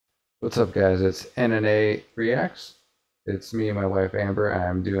What's up, guys? It's NNA Reacts. It's me and my wife Amber.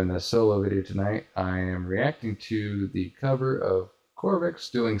 I'm doing a solo video tonight. I am reacting to the cover of CORVYX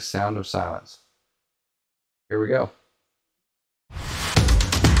doing Sound of Silence. Here we go.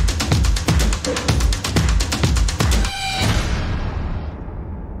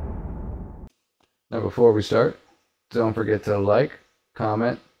 Now, before we start, don't forget to like,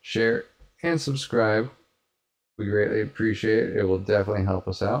 comment, share, and subscribe. We greatly appreciate it. It will definitely help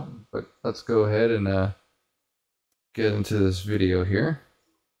us out. But let's go ahead and get into this video here.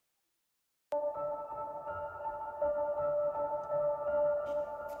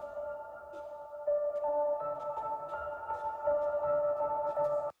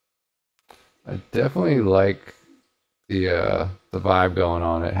 I definitely like the vibe going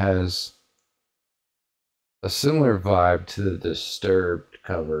on. It has a similar vibe to the Disturbed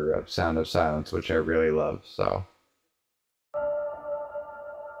cover of Sound of Silence, which I really love. So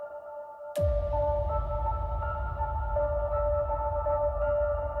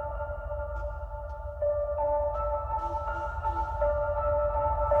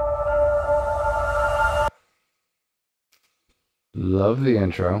love the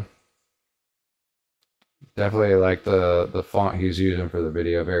intro. Definitely like the font he's using for the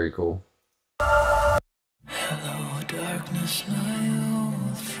video. Very cool. Hello, darkness, my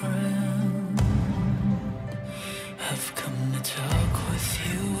old friend. I've come to talk with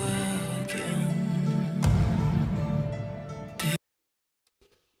you again.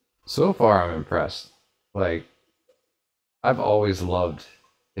 So far, I'm impressed. Like, I've always loved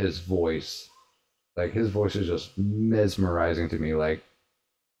his voice. Like, his voice is just mesmerizing to me. Like,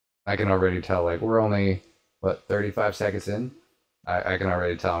 I can already tell, like, we're only, what, 35 seconds in? I can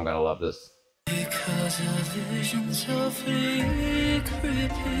already tell I'm gonna love this. Because of visions of me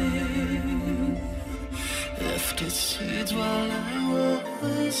creeping left its seeds while I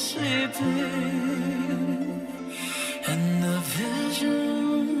was sleeping, and the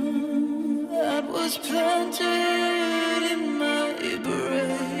vision that was planted in my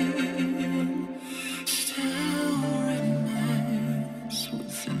brain still remains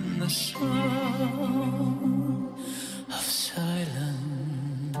within the sound of silence.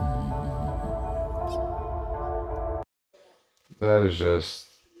 That is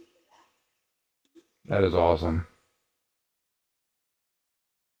awesome.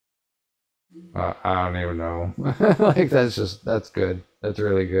 I don't even know. Like, that's good. That's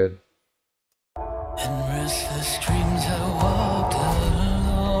really good. In restless dreams I walked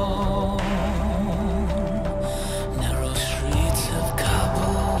alone, narrow streets of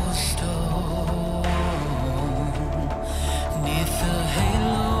cobblestone, neath the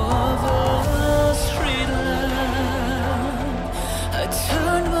halo of a street lamp. I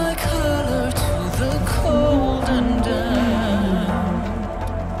turned my color to the cold and damp,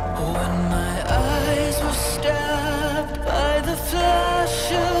 when my eyes were stabbed by the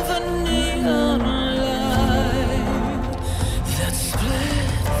flash of a neon light that split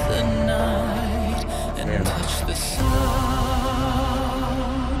the night and touched the sound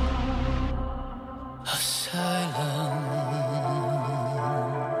of silence.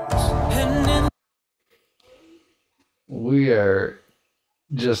 And in We are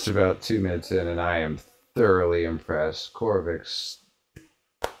just about 2 minutes in, and I am thoroughly impressed. CORVYX,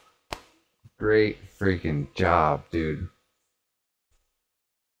 great freaking job, dude.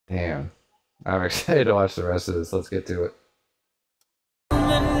 Damn. I'm excited to watch the rest of this. Let's get to it.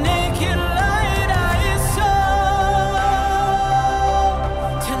 the naked light I saw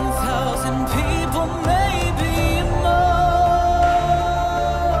 10,000 people, maybe more.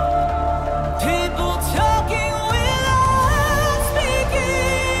 People talking without speaking.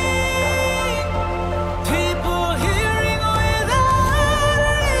 People hearing without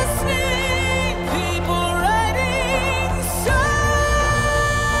listening. People writing songs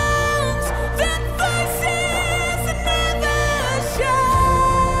that voices never show.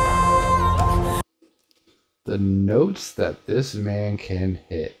 The notes that this man can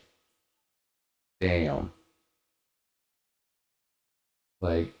hit. Damn.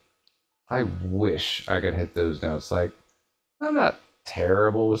 Like, I wish I could hit those notes. Like, I'm not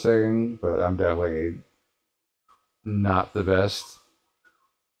terrible with singing, but I'm definitely not the best.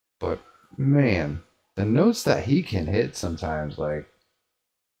 But man, the notes that he can hit sometimes, like,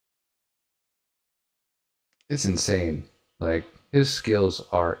 it's insane. Like, his skills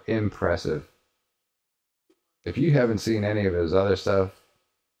are impressive. If you haven't seen any of his other stuff,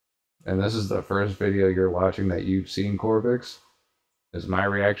 and this is the first video you're watching that you've seen CORVYX, is my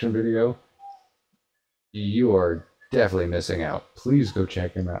reaction video, you are definitely missing out. Please go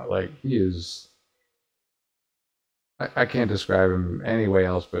check him out. Like, he is I can't describe him any way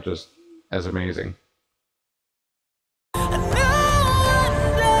else but just as amazing.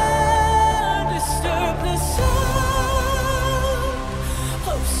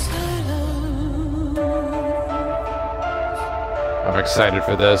 I'm excited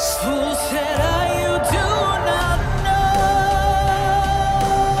for this.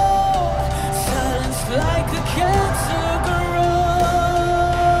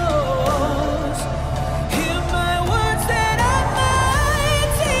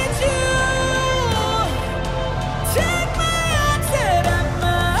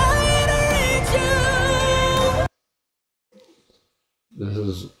 This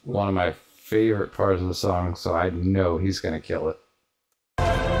is one of my favorite parts of the song, so I know he's gonna kill it.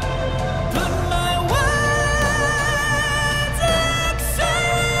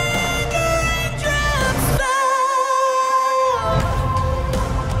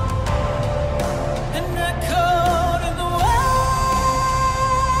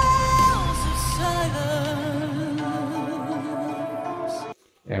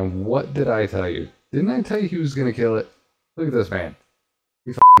 And what did I tell you? Didn't I tell you he was gonna kill it? Look at this man.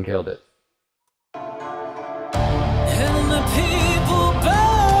 He f***ing killed it. And the people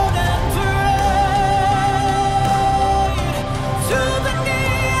bowed and prayed to the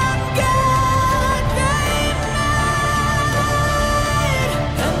neon god they made,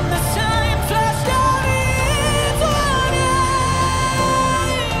 and the sign flashed out its warning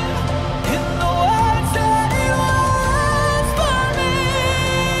in the words that it was for me,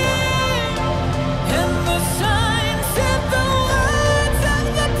 and the sign said the words of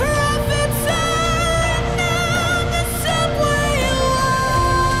the prophet said on the subway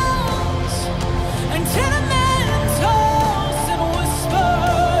walls, and tenement halls, and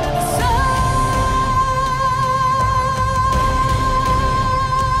whispered in the sound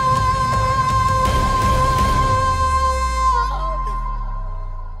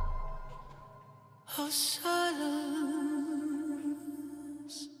of silence.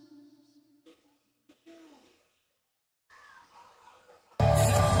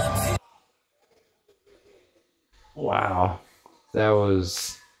 Wow. That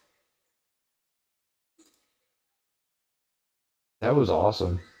was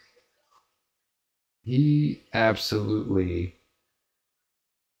awesome. He absolutely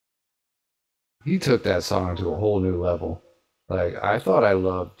took that song to a whole new level. Like, I thought I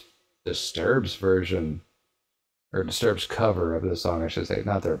loved Disturbed's version, or Disturbed's cover of this song, I should say,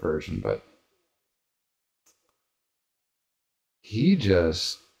 not their version, but he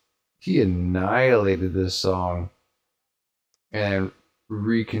annihilated this song and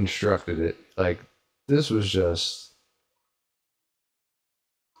reconstructed it. Like, this was just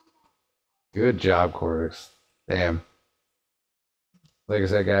good job, CORVYX. Damn. Like I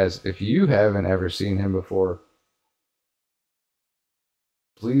said, guys, if you haven't ever seen him before,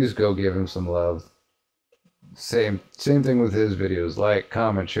 please go give him some love. Same thing with his videos. Like,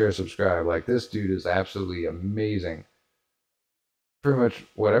 comment, share, subscribe. Like, this dude is absolutely amazing. Pretty much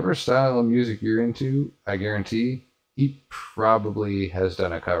whatever style of music you're into, I guarantee he probably has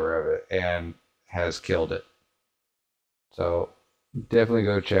done a cover of it and has killed it. So definitely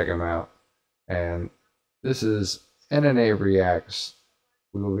go check him out. And this is NNA Reaktz.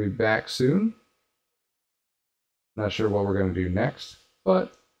 We will be back soon. Not sure what we're going to do next,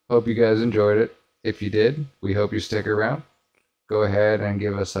 but hope you guys enjoyed it. If you did, we hope you stick around. Go ahead and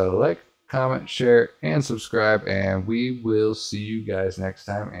give us a like, comment, share, and subscribe, and we will see you guys next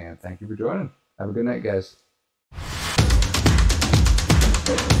time, and thank you for joining. Have a good night, guys.